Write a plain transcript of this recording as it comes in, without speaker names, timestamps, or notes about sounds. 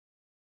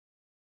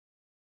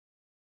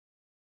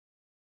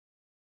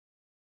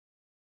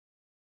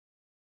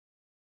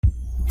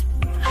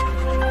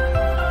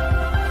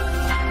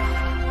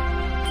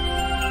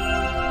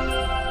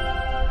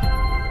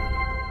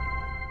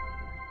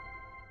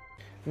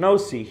Now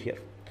see here.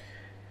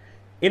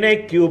 In a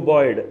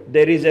cuboid,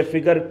 there is a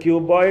figure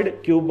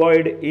cuboid.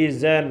 Cuboid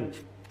is an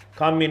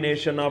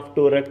combination of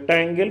two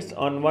rectangles.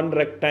 On one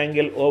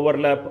rectangle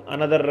overlap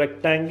another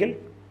rectangle.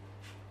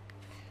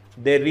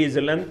 There is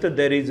length,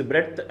 there is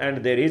breadth,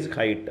 and there is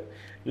height.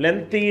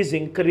 Length is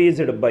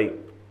increased by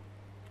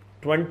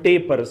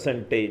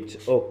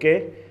 20%. Okay.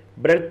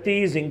 Breadth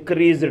is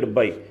increased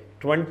by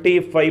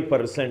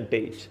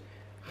 25%.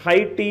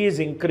 Height is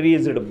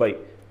increased by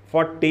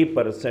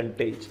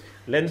 40%.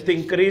 Length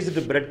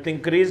increased, breadth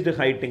increased,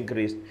 height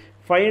increased.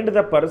 Find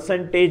the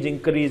percentage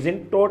increase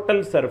in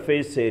total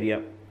surface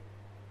area.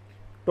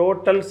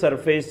 Total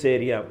surface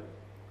area.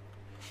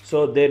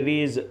 So there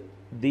is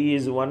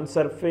one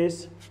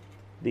surface,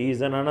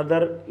 these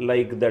another,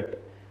 like that.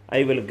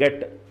 I will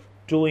get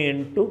 2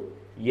 into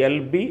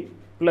LB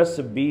plus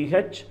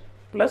BH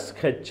plus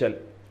HL.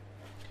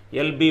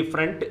 LB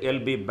front,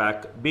 LB back,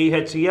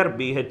 BH here,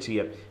 BH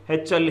here,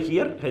 HL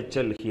here,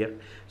 HL here.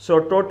 So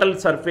total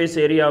surface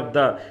area of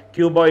the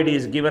cuboid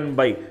is given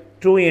by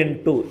 2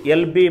 into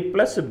LB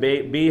plus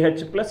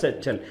BH plus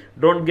HL.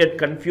 Don't get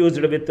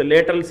confused with the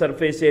lateral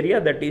surface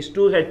area, that is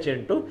 2H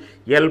into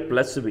L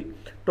plus B.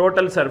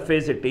 Total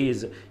surface it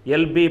is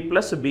LB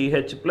plus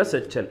BH plus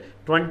HL.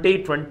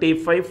 20,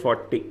 25,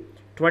 40.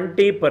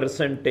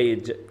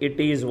 20% it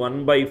is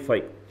 1 by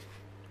 5.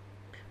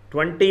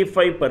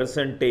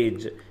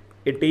 25%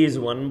 it is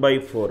 1 by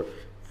 4.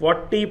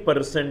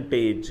 40%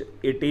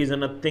 it is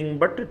nothing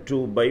but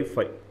 2 by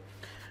 5.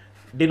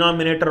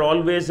 Denominator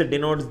always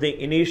denotes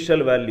the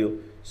initial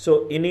value.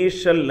 So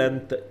initial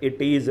length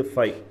it is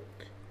 5.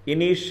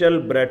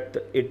 Initial breadth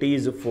it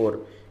is 4.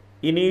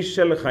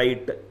 Initial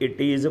height it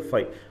is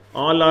 5.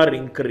 All are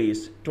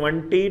increased.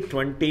 20,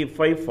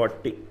 25,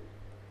 40.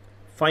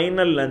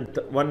 Final length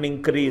 1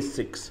 increase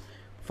 6.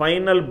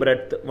 Final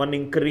breadth 1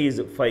 increase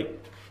 5.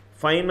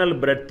 Final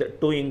breadth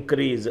 2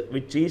 increase,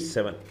 which is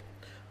 7.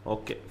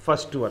 Okay,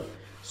 first one.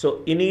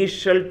 So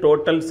initial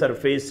total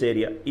surface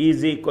area,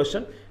 easy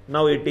question.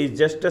 Now it is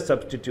just a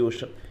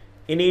substitution.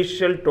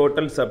 Initial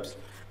total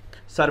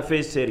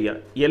surface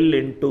area, L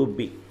into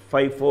B,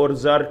 5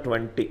 4s are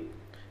 20.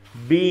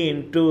 B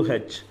into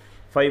H,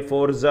 5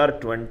 4s are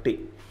 20.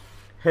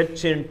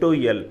 H into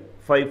L,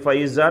 5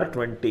 5s are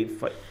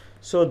 25.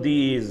 So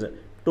these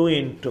 2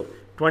 into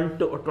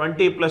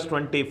 20 plus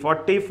 20,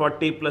 40,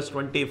 40 plus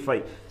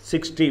 25,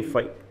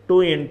 65.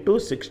 2 into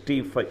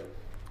 65.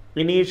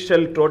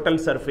 Initial total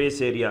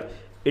surface area,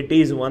 it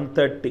is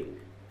 130.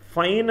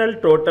 Final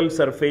total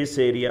surface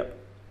area,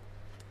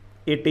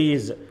 it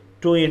is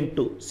 2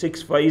 into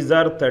 6 5s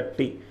are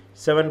 30,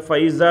 7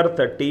 5s are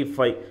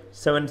 35,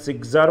 7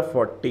 6s are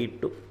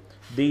 42.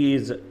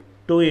 These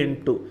 2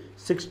 into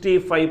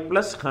 65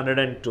 plus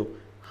 102,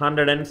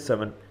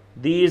 107.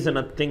 These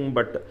nothing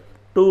but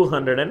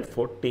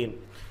 214.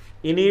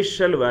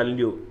 Initial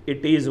value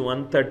it is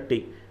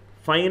 130.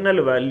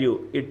 Final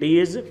value it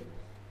is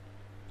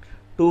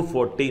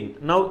 214.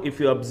 Now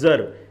if you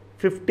observe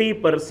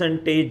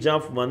 50%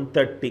 of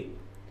 130,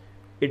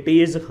 it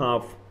is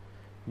half.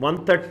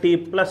 130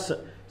 plus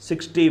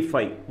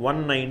 65,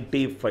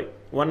 195.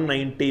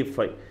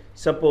 195.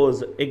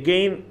 Suppose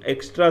again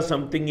extra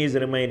something is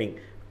remaining.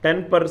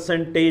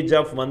 10%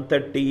 of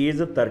 130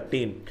 is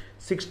 13.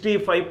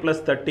 65 plus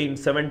 13,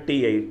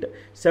 78.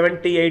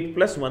 78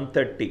 plus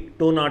 130,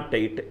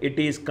 208. It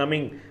is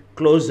coming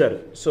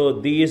closer. So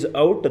these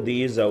out,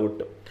 these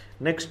out.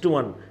 Next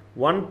one,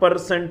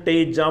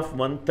 1% of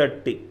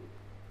 130.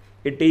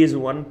 It is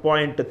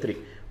 1.3.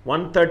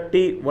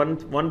 130,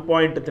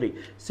 1.3.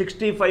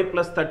 65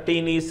 plus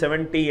 13 is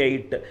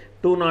 78.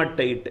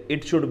 208.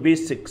 It should be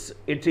 6.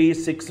 It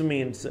is 6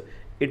 means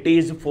it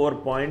is 4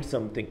 point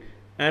something.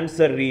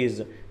 Answer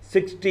is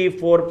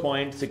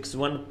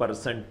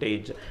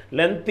 64.61%.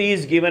 Length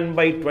is given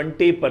by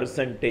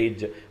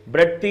 20%.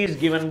 Breadth is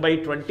given by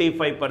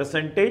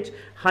 25%.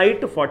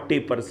 Height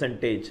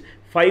 40%.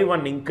 5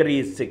 1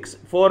 increase 6.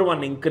 4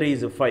 1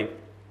 increase 5.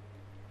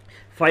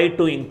 5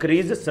 2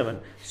 increase 7.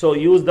 So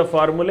use the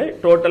formula.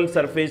 Total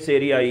surface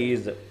area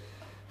is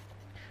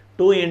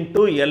 2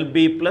 into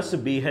LB plus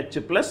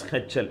BH plus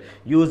HL.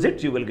 Use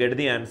it, you will get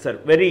the answer.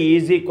 Very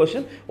easy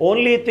question.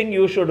 Only thing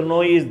you should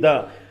know is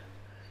the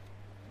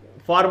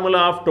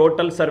formula of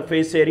total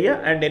surface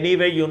area, and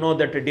anyway you know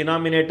that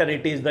denominator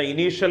it is the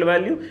initial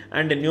value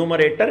and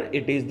numerator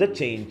it is the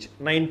change.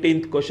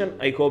 19th question,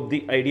 I hope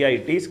the idea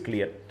it is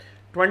clear.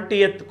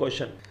 20th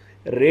question,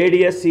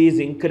 radius is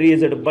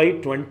increased by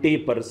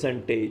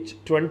 20%.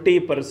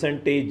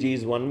 20%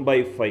 is 1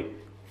 by 5.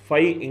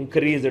 5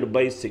 increased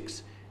by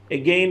 6.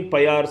 Again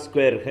pi r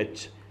square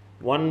h,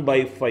 1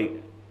 by 5.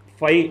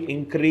 5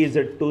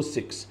 increased to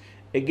 6.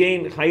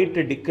 Again height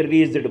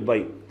decreased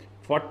by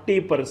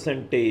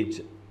 40%,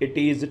 it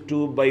is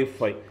 2 by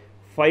 5.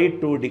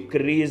 5 to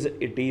decrease,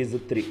 it is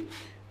 3.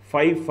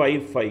 5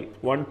 5 5,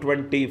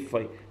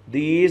 125.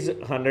 These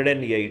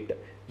 108.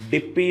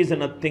 Dip is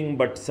nothing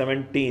but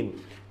 17.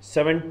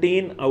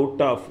 17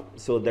 out of,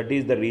 so that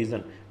is the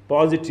reason.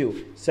 Positive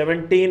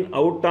 17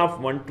 out of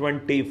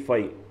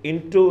 125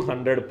 into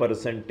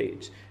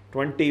 100%.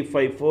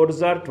 25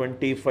 fours are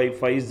 25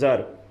 fives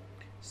are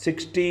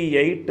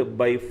 68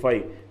 by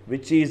 5,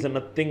 which is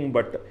nothing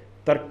but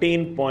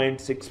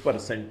 13.6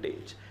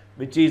 percentage,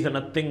 which is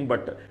nothing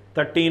but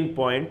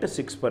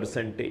 13.6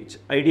 percentage.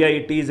 Idea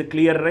it is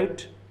clear,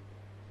 right?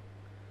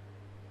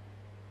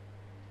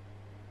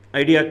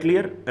 Idea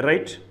clear,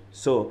 right?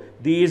 So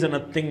these are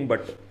nothing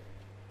but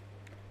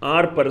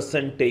R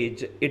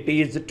percentage, it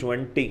is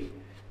 20.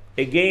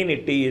 Again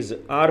it is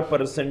R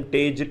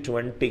percentage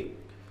 20.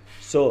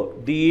 So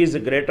these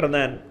greater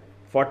than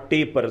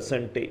 40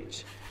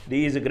 percentage.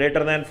 These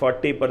greater than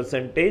 40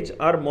 percentage,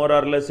 or more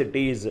or less it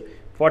is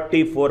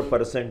 44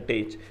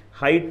 percentage.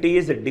 Height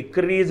is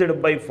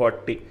decreased by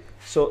 40.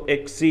 So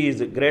X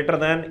is greater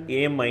than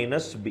A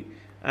minus B.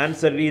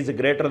 Answer is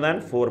greater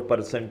than 4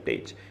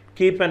 percentage.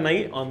 Keep an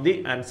eye on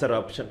the answer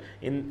option.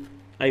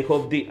 I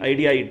hope the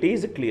idea it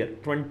is clear.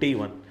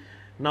 21.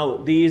 Now,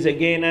 this is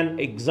again an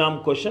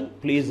exam question.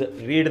 Please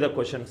read the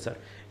question, sir.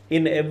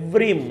 In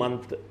every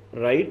month,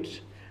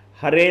 right,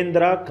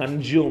 Harendra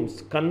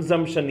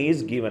consumption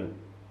is given.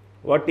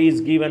 What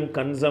is given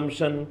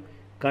consumption?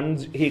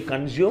 He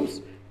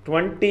consumes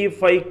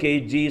 25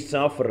 kgs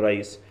of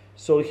rice.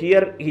 So,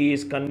 here he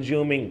is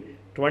consuming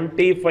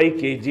 25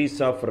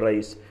 kgs of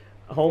rice.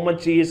 How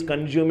much he is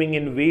consuming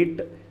in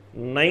wheat?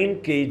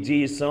 9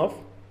 kgs of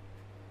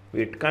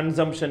wheat.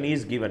 Consumption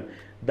is given.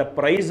 The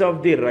price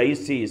of the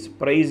rice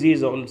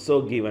is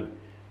also given.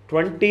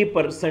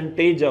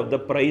 20% of the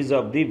price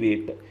of the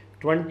wheat.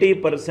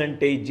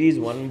 20% is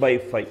 1 by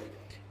 5.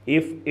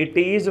 If it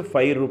is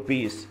 5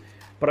 rupees,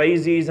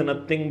 price is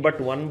nothing but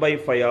 1 by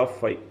 5 of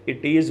 5.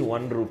 It is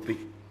 1 rupee.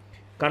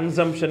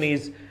 Consumption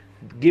is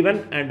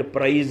given and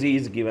price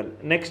is given.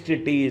 Next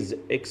it is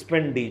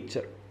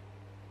expenditure.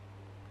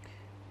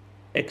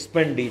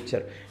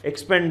 Expenditure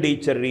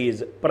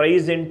is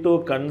price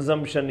into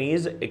consumption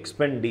is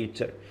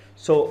expenditure.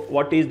 So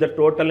what is the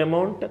total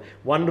amount?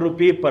 1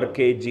 rupee per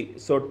kg.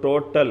 So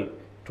total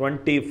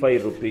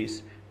 25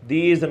 rupees.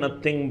 These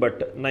nothing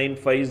but 9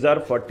 5s are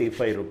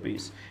 45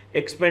 rupees.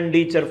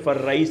 Expenditure for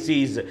rice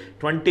is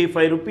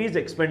 25 rupees.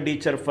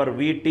 Expenditure for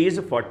wheat is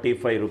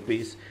 45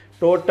 rupees.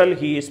 Total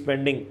he is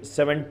spending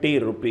 70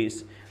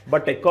 rupees.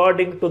 But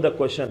according to the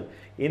question,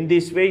 in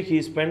this way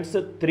he spends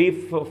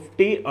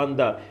 350 on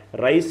the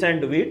rice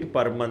and wheat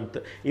per month.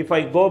 If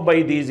I go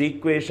by these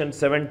equation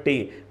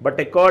 70, but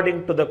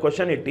according to the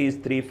question it is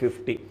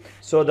 350.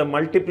 So the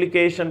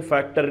multiplication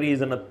factor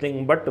is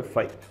nothing but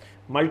 5.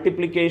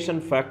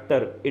 Multiplication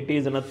factor, it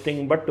is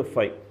nothing but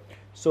 5.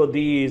 So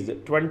these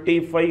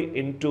 25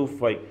 into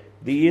 5.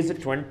 These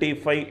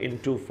 25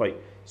 into 5.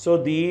 So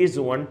these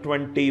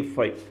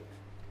 125.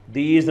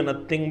 These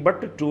nothing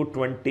but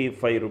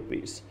 225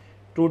 rupees.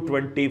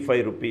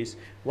 225 rupees.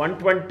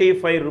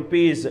 125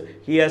 rupees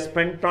he has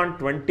spent on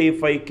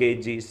 25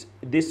 kgs.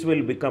 This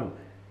will become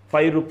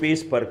 5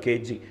 rupees per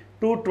kg.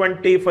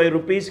 225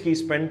 rupees he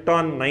spent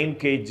on 9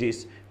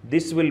 kgs.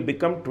 This will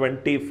become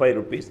 25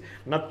 rupees.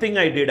 Nothing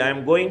I did. I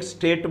am going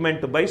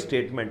statement by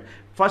statement.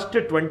 First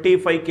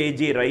 25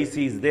 kg rice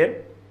is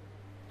there.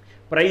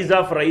 Price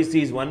of rice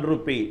is 1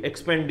 rupee.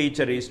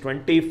 Expenditure is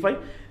 25.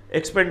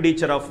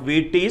 Expenditure of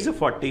wheat is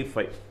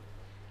 45.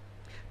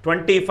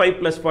 25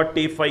 plus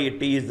 45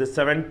 it is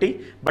 70,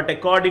 but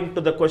according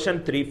to the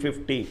question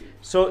 350.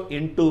 So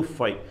into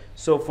 5.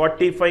 So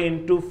 45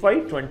 into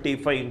 5,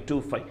 25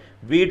 into 5.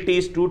 Wheat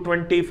is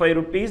 225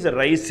 rupees,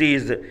 rice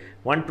is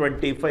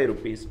 125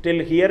 rupees.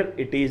 Till here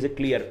it is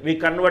clear. We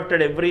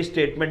converted every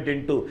statement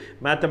into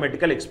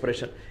mathematical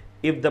expression.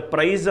 If the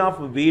price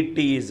of wheat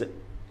is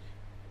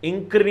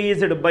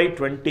increased by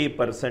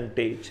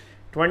 20%,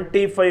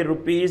 25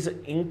 rupees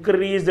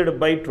increased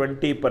by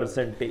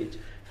 20%.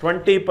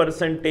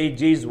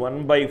 20% is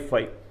 1 by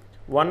 5.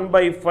 1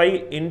 by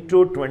 5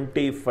 into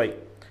 25.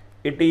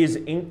 It is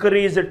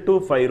increased to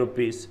 5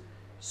 rupees.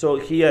 So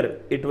here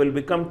it will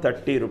become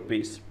 30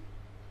 rupees.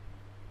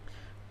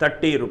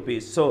 30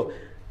 rupees. So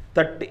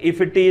 30,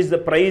 if it is the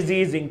price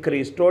is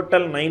increased,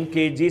 total 9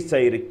 kgs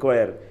I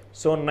require.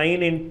 So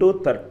 9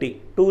 into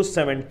 30,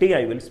 270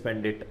 I will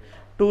spend it.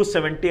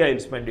 270 I will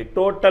spend it.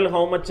 Total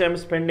how much I am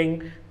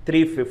spending?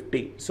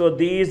 350. So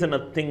these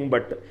nothing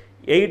but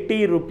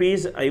 80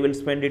 rupees I will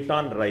spend it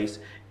on rice.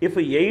 If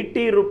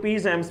 80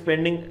 rupees I am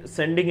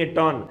sending it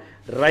on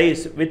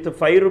rice with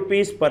 5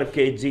 rupees per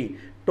kg,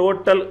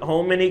 total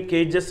how many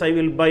kgs I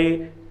will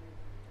buy?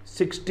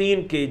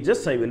 16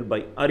 kgs I will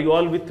buy. Are you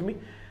all with me?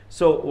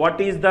 So what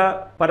is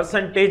the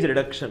percentage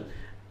reduction?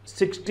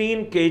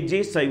 16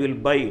 kgs I will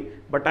buy,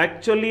 but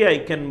actually I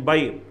can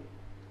buy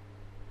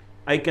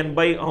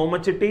how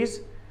much it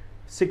is?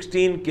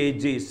 16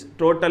 kgs.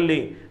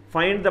 Totally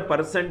find the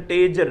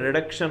percentage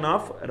reduction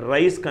of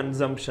rice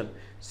consumption.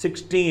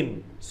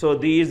 16. So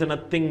these is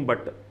nothing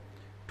but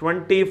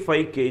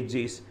 25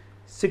 kgs.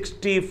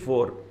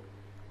 64.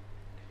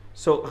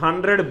 So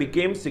 100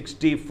 became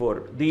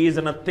 64. These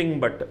is nothing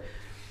but,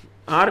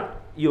 or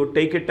you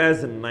take it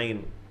as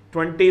 9.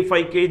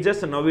 25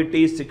 kgs, now it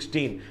is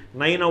 16.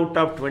 9 out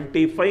of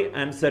 25,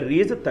 answer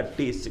is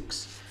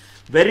 36.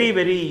 Very,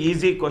 very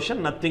easy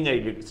question, nothing I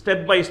did.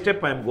 Step by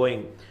step I am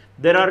going.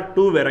 There are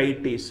two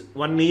varieties.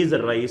 One is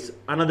rice,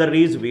 another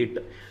is wheat.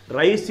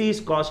 Rice is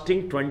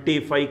costing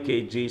 25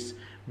 kgs.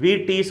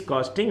 Wheat is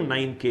costing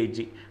 9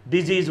 kg.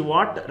 This is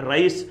what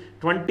rice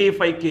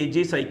 25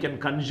 kgs I can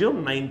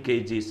consume 9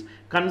 kgs.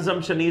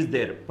 Consumption is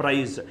there.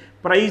 Price.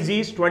 Price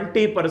is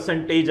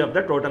 20% of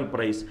the total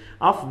price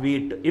of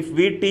wheat. If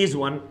wheat is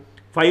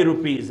 5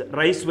 rupees,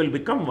 rice will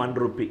become 1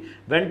 rupee.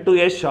 Went to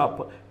a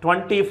shop,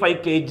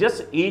 25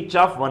 kgs each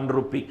of 1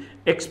 rupee.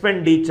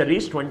 Expenditure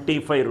is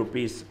 25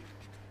 rupees.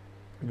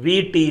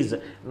 Wheat is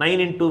 9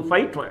 into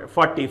 5,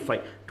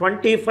 45.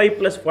 25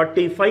 plus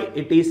 45,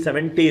 it is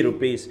 70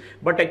 rupees.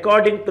 But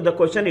according to the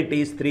question, it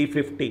is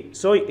 350.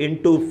 So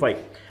into 5.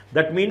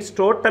 That means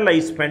total I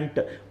spent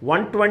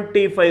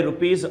 125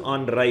 rupees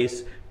on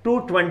rice,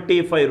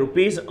 225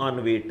 rupees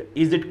on wheat.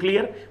 Is it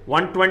clear?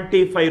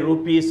 125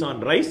 rupees on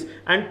rice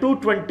and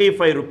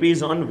 225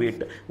 rupees on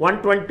wheat.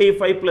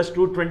 125 plus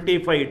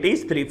 225, it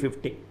is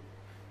 350.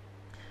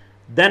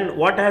 Then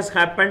what has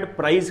happened?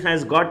 Price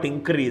has got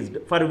increased.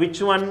 For which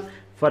one?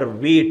 For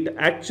wheat.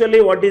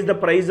 Actually, what is the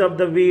price of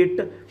the wheat?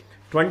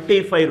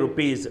 25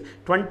 rupees.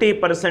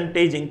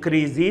 20%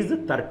 increase is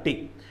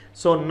 30.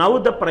 So now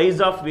the price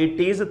of wheat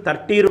is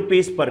 30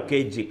 rupees per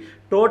kg.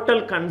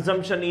 Total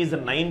consumption is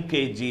 9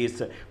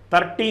 kgs.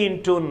 30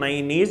 into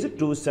 9 is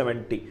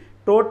 270.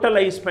 Total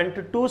I spent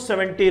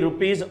 270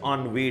 rupees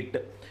on wheat.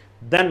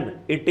 Then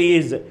it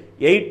is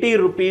 80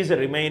 rupees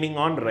remaining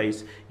on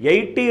rice.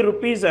 80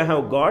 rupees I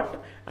have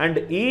got, and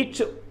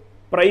each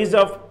price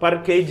of per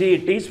kg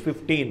it is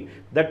 15.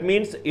 That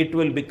means it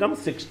will become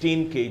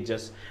 16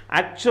 kgs.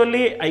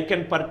 Actually, I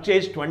can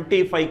purchase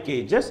 25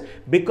 kgs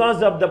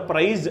because of the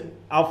price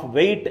of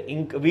wheat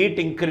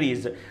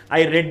increase.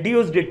 I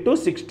reduced it to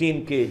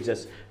 16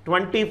 kgs.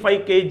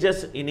 25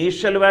 kgs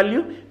initial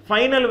value,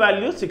 final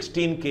value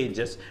 16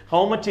 kgs.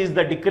 How much is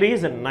the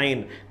decrease?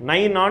 9.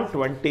 9 on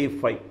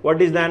 25.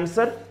 What is the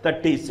answer?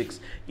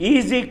 36.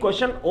 Easy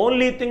question.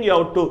 Only thing you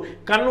have to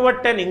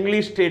convert an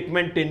English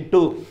statement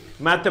into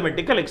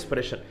mathematical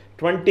expression.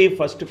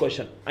 21st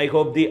question. I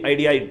hope the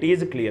idea it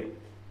is clear.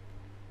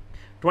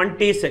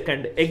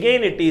 22nd.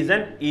 Again it is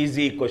an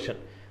easy question.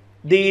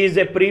 This is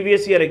a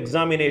previous year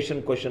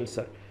examination question,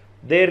 sir.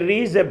 There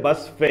is a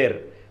bus fare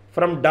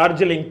from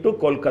Darjeeling to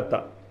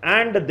Kolkata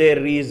and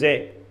there is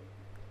a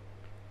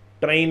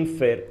train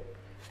fare.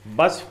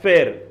 Bus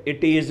fare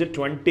it is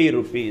 20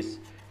 rupees.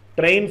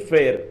 Train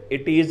fare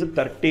it is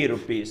 30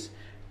 rupees.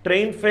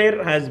 Train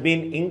fare has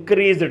been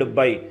increased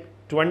by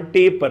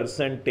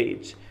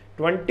 20%.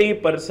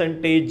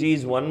 20%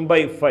 is 1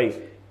 by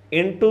 5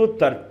 into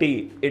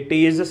 30, it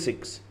is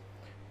 6.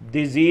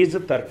 This is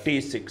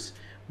 36.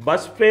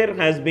 Bus fare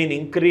has been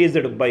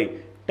increased by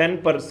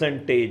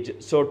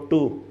 10%. So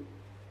 2.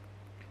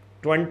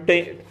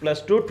 20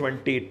 plus 2,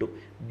 22.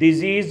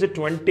 This is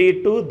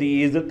 22,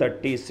 this is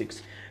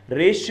 36.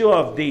 Ratio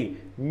of the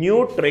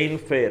new train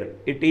fare,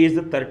 it is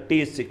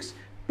 36.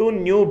 To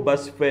new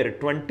bus fare,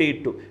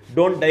 22.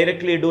 Don't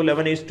directly do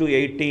 11 is to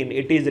 18.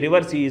 It is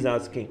reverse he is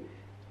asking.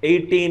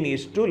 18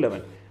 is to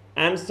 11.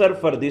 Answer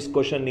for this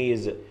question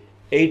is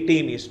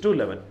 18 is to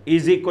 11.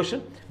 Easy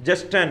question.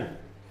 Just an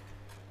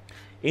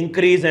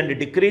increase and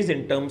decrease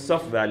in terms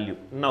of value.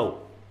 Now,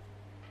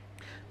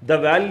 the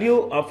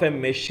value of a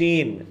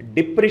machine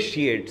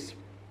depreciates.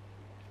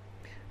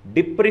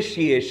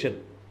 Depreciation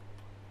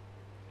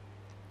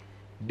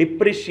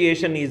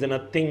is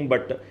nothing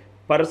but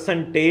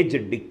percentage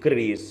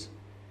decrease.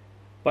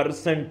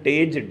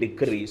 Percentage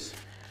decrease.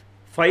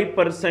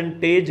 5%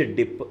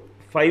 dip.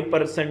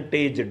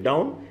 5%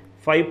 down.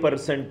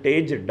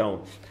 5%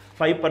 down.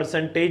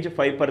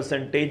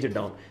 5%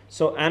 down.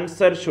 So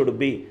answer should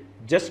be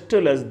just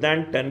less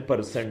than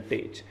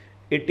 10%.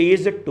 It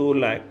is 2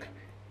 lakh.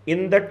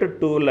 In that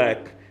 2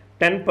 lakh,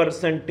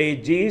 10%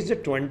 is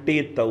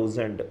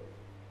 20,000.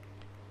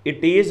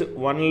 It is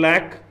 1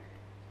 lakh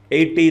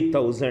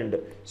 80,000.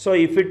 So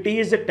if it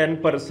is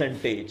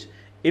 10%,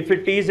 if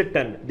it is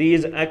 10,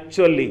 this is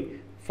actually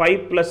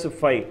 5 plus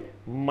 5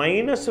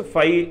 minus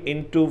 5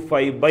 into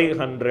 5 by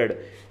 100.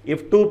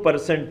 If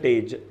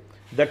 2%,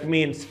 that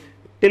means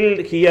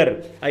till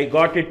here I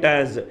got it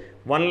as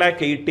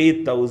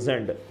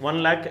 1,80,000.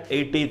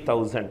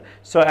 1,80,000.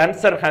 So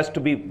answer has to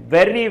be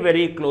very,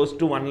 very close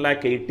to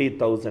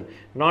 1,80,000.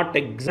 Not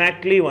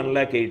exactly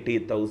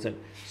 1,80,000.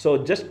 So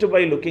just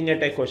by looking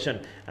at a question,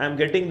 I am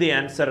getting the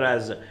answer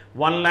as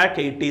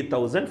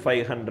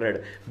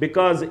 1,80,500.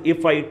 Because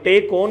if I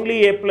take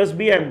only A plus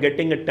B, I am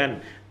getting a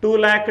 10. 2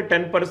 lakh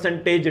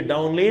 10%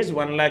 down is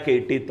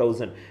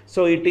 1,80,000.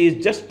 So it is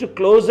just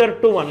closer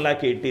to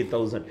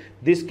 1,80,000.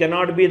 This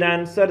cannot be the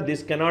answer,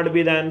 this cannot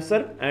be the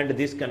answer, and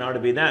this cannot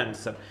be the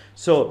answer.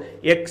 So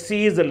X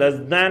is less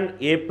than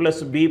A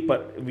plus B.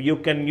 You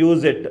can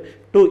use it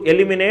to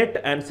eliminate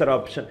answer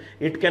option.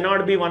 It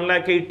cannot be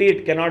 1,80,000,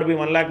 it cannot be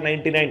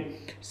 1,99,000.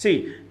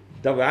 See,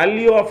 the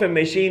value of a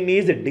machine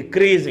is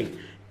decreasing.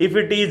 If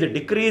it is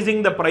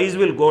decreasing, the price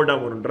will go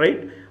down,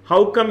 right?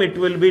 How come it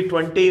will be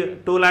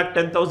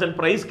 2,10,000?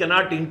 Price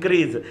cannot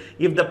increase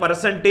if the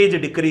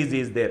percentage decrease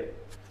is there.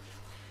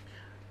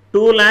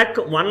 2 lakh,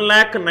 1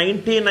 lakh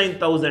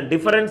 99,000.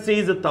 Difference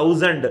is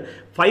 1,000.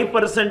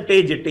 5%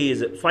 it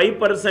is.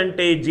 5%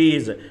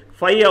 is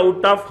 5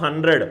 out of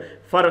 100.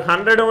 For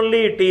 100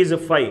 only it is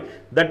 5.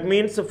 That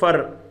means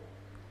for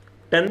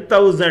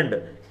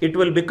 10,000 it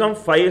will become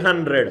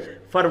 500.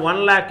 For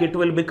 1 lakh it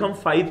will become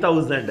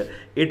 5,000.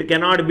 It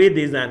cannot be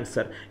this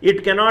answer.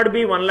 It cannot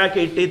be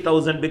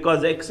 1,80,000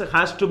 because x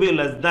has to be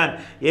less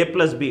than a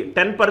plus b.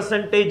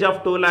 10%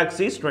 of 2 lakhs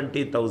is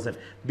 20,000.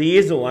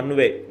 This is one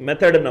way,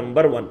 method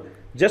number 1.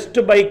 Just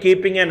by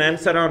keeping an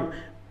answer on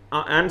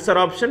answer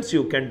options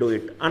you can do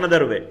it.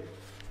 Another way.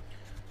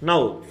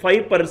 Now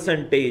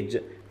 5%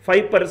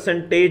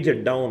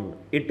 down,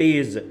 it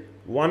is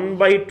 1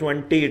 by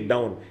 20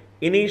 down.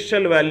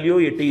 Initial value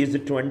it is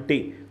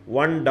 20,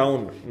 1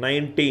 down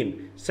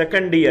 19.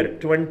 Second year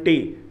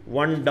 20,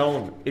 1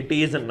 down it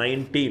is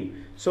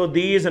 19. So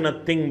these are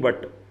nothing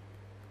but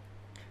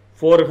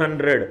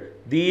 400.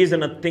 These are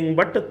nothing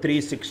but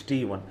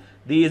 361.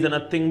 These are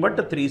nothing but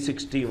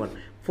 361.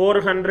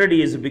 400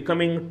 is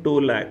becoming 2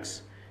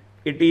 lakhs.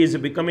 It is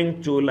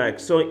becoming 2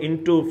 lakhs. So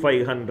into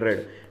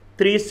 500.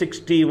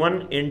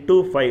 361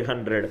 into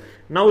 500.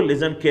 Now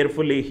listen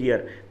carefully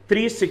here.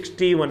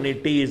 361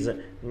 it is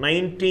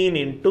 19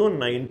 into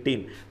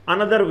 19.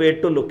 Another way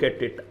to look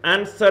at it.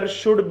 Answer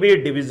should be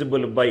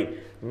divisible by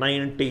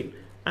 19.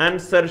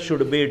 Answer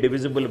should be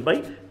divisible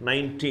by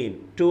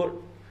 19.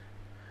 2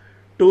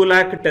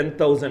 lakh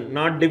 10,000.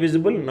 Not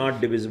divisible,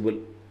 not divisible.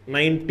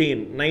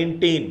 19.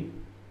 19.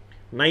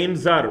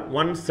 9s are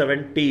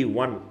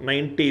 171.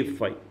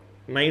 95.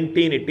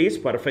 19 it is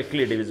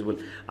perfectly divisible.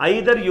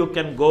 Either you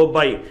can go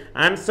by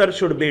answer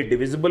should be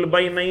divisible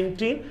by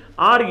 19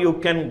 or you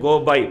can go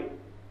by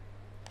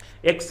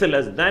x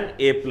less than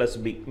a plus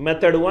b.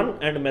 Method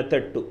 1 and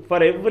method 2.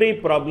 For every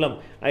problem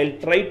I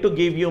will try to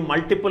give you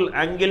multiple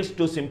angles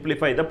to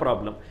simplify the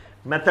problem.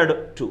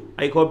 Method 2.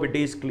 I hope it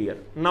is clear.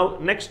 Now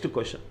next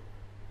question.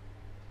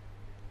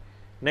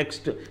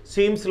 Next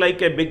seems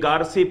like a big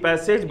RC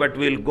passage but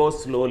we will go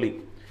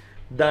slowly.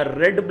 The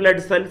red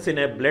blood cells in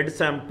a blood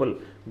sample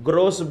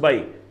grows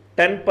by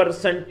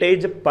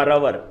 10% per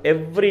hour.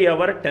 Every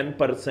hour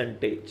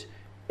 10%.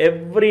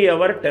 Every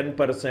hour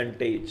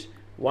 10%.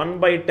 1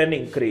 by 10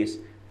 increase.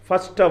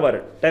 First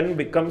hour 10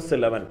 becomes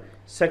 11.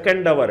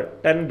 Second hour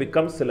 10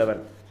 becomes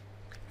 11.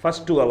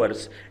 First 2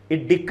 hours.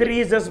 It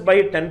decreases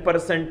by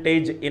 10%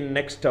 in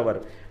next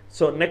hour.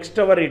 So next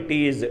hour it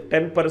is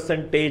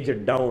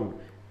 10% down.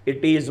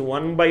 It is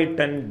 1 by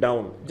 10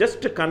 down.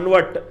 Just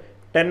convert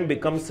 10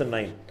 becomes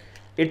 9.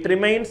 It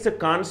remains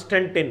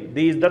constant in,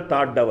 this is the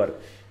third hour.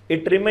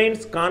 It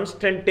remains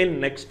constant in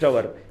next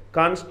hour.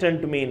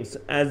 Constant means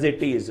as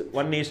it is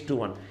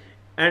 1:1.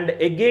 And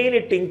again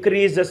it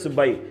increases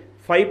by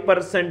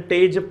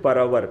 5% per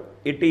hour.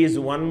 It is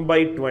 1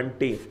 by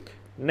 20.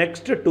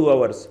 Next 2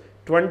 hours,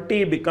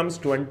 20 becomes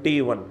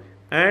 21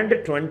 and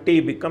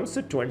 20 becomes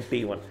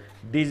 21.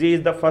 This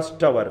is the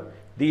first hour.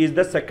 This is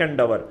the second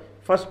hour.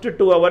 First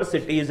 2 hours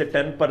it is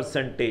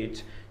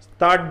 10%.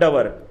 Third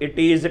hour it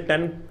is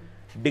 10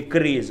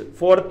 decrease.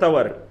 Fourth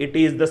hour it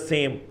is the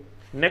same.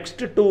 Next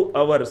 2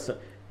 hours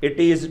it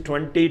is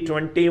 20,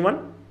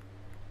 21.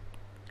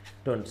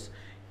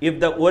 If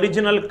the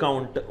original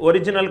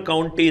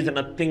count is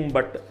nothing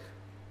but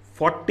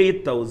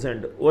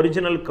 40,000.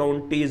 Original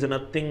count is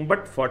nothing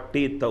but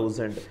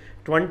 40,000.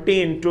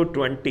 20 into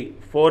 20,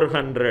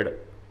 400.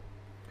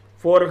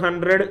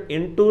 400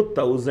 into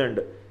 1,000.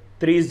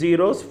 3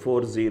 zeros,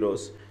 4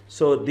 zeros.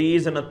 So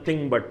these are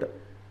nothing but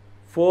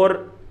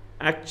 4.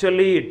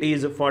 Actually it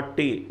is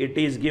 40. It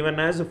is given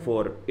as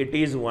 4. It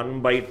is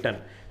 1 by 10.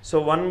 So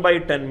 1 by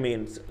 10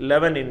 means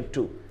 11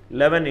 into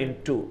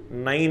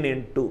 9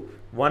 into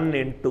 1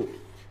 into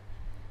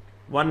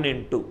 1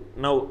 into.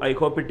 Now I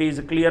hope it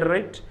is clear,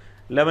 right?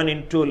 11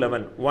 into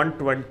 11,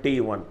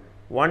 121.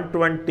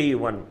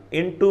 121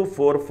 into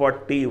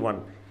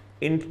 441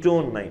 into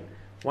 9.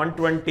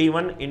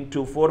 121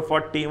 into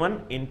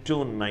 441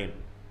 into 9.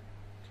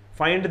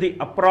 Find the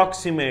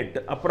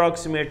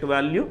approximate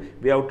value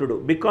we have to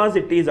do. Because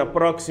it is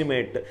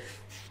approximate,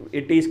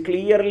 it is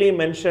clearly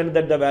mentioned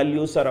that the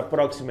values are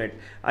approximate.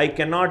 I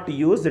cannot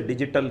use the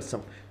digital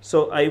sum.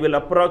 So I will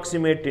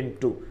approximate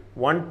into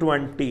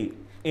 120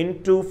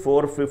 into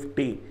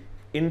 450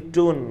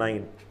 into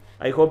 9.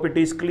 I hope it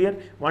is clear.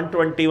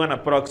 121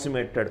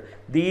 approximated.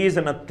 These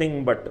are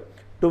nothing but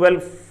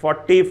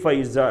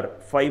 1245s are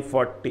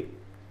 540.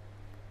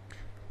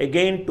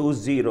 Again 2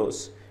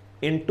 zeros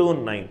into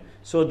 9.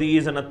 So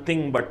these are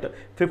nothing but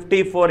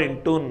 54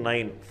 into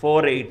 9,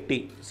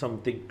 480,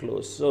 something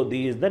close. So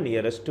this is the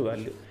nearest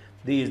value.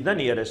 This is the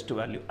nearest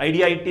value.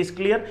 Idea it is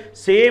clear.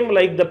 Same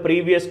like the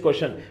previous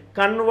question.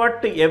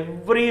 Convert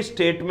every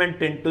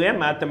statement into a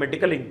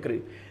mathematical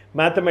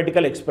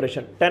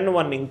expression. 10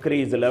 1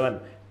 increase 11,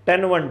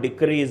 10 1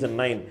 decrease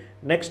 9.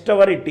 Next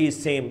hour it is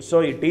same.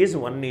 So it is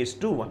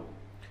 1:1.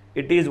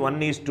 It is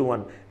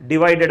 1:1.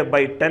 Divided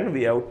by 10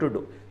 we have to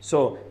do.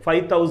 So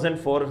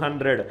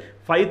 5,400.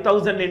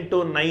 5,000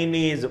 into 9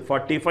 is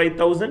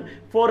 45,000.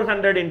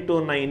 400 into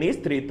 9 is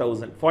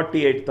 3,000.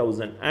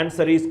 48,000.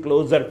 Answer is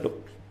closer to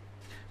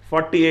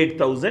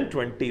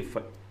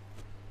 48,025.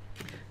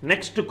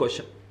 Next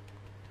question.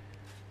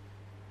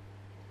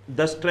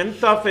 The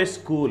strength of a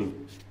school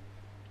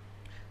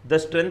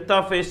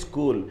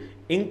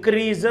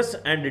increases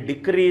and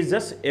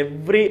decreases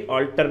every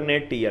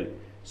alternate year.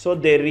 So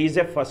there is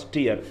a first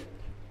year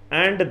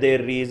and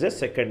there is a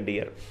second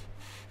year.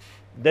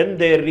 Then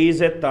there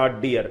is a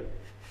third year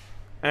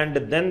and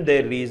then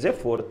there is a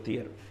fourth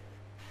year.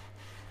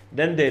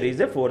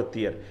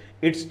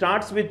 It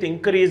starts with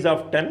increase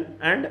of 10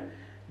 and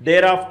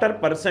thereafter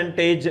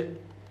percentage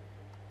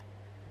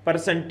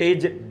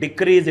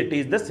decrease, it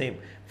is the same.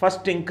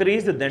 First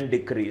increase, then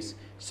decrease.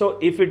 So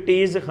if it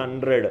is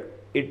 100,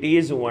 it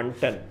is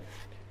 110.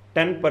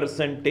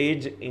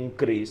 10%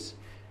 increase.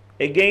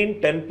 Again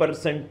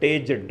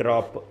 10%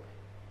 drop.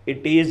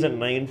 It is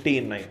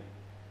 99.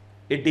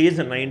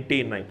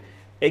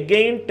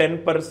 Again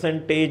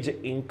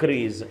 10%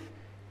 increase.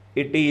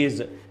 It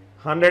is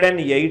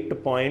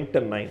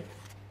 108.9.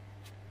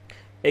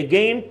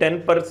 Again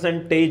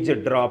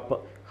 10%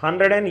 drop.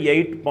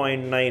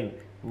 108.9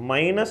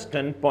 minus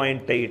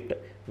 10.8.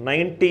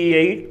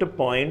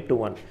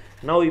 98.1.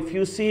 Now if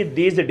you see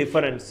these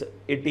difference,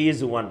 it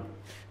is 1.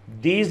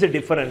 These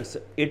difference,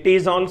 it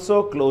is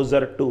also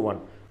closer to 1.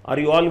 Are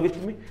you all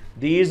with me?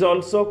 These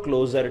also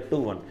closer to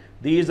 1.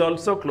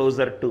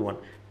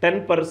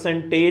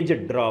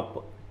 10%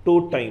 drop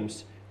 2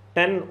 times.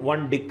 10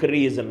 1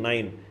 decrease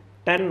 9.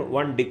 10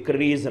 1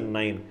 decrease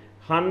 9.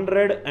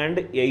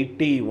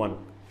 181,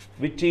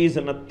 which is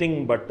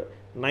nothing but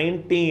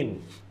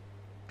 19.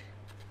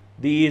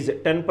 These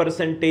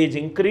 10%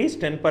 increase,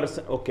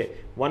 10%, okay,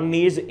 one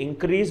is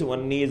increase,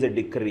 one is a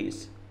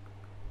decrease.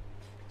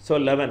 So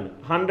 11,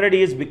 100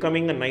 is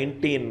becoming a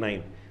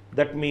 99.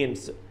 That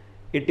means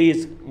it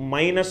is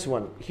minus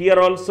 1. Here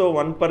also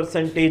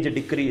 1%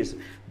 decrease.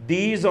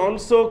 These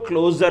also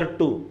closer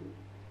to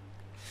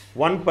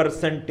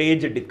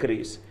 1%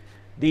 decrease.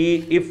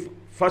 If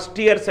first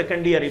year,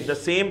 second year, if the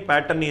same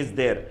pattern is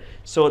there,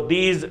 so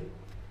these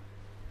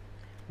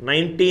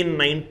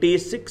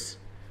 1996,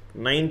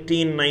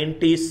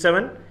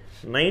 1997,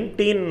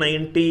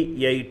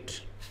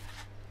 1998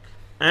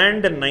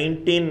 and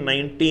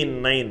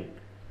 1999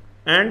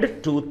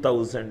 and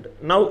 2000.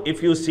 Now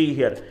if you see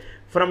here,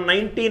 from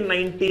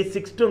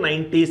 1996 to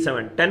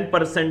 97,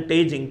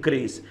 10%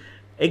 increase.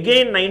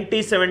 Again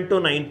 97 to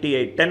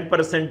 98,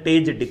 10%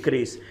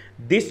 decrease.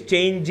 This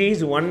change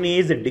is, one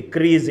is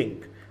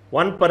decreasing,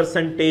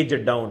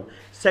 1% down.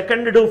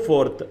 Second to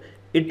fourth,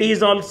 it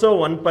is also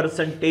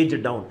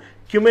 1% down.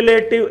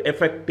 Cumulative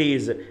effect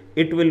is,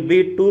 it will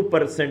be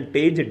 2%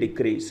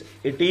 decrease.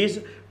 It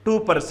is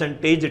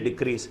 2%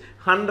 decrease.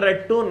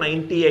 100 to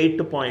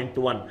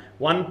 98.1,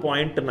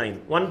 1.9.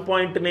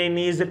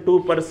 1.9 is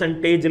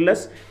 2%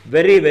 less.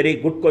 Very, very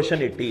good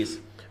question it is.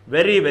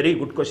 Very, very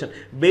good question.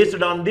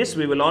 Based on this,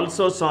 we will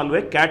also solve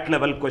a CAT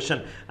level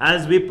question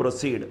as we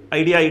proceed.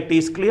 Idea it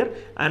is clear.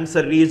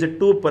 Answer is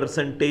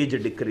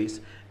 2% decrease.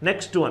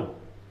 Next one.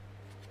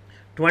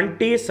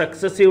 20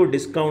 successive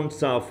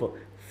discounts of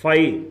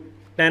 5,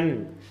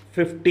 10,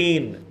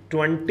 15,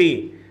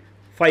 20,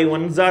 5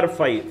 ones are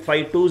 5,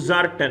 5 twos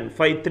are 10,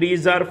 5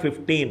 threes are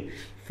 15,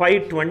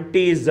 5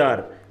 20s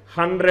are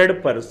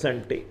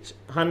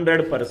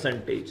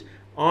 100%.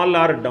 All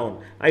are down.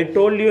 I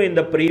told you in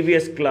the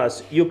previous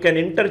class, you can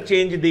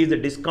interchange these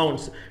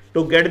discounts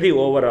to get the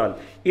overall.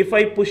 If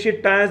I push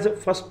it as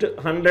first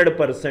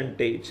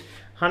 100%,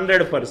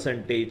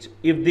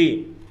 if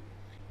the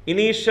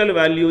initial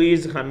value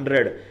is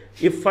 100,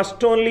 if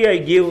first only I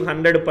give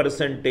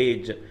 100%,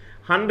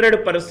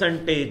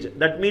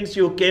 that means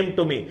you came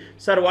to me,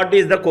 sir, what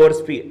is the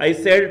course fee? I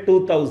said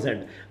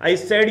 2000. I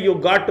said you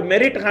got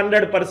merit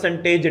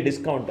 100%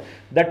 discount.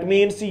 That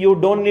means you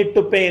don't need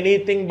to pay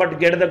anything but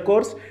get the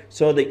course.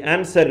 So the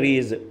answer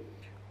is,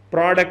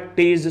 product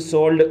is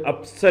sold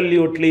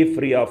absolutely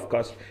free of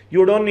cost.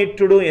 You don't need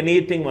to do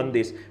anything on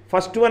this.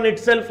 First one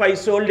itself, I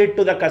sold it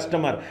to the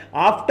customer.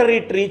 After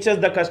it reaches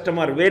the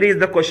customer, where is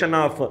the question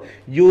of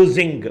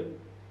using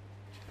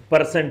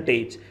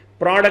percentage?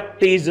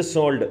 Product is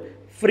sold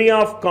free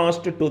of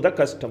cost to the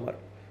customer.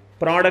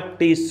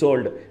 Product is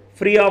sold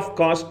free of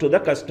cost to the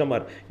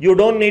customer. You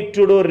don't need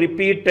to do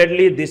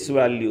repeatedly these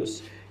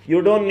values.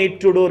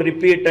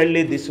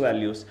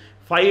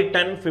 5,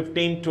 10,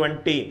 15,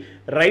 20,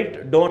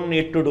 right? Don't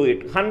need to do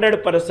it.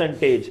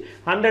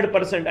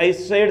 100%. I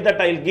said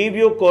that I'll give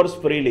you course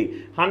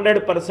freely.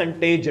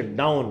 100%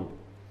 down.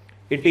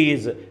 It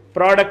is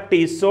product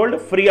is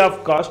sold free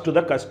of cost to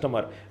the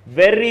customer.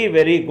 Very,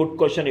 very good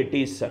question it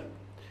is, sir.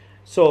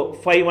 So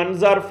 5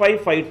 ones are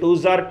 5, 5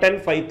 twos are 10,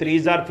 5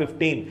 threes are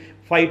 15,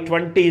 5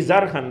 20s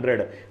are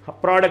 100.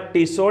 Product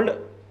is sold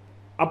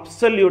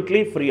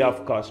absolutely free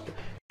of cost.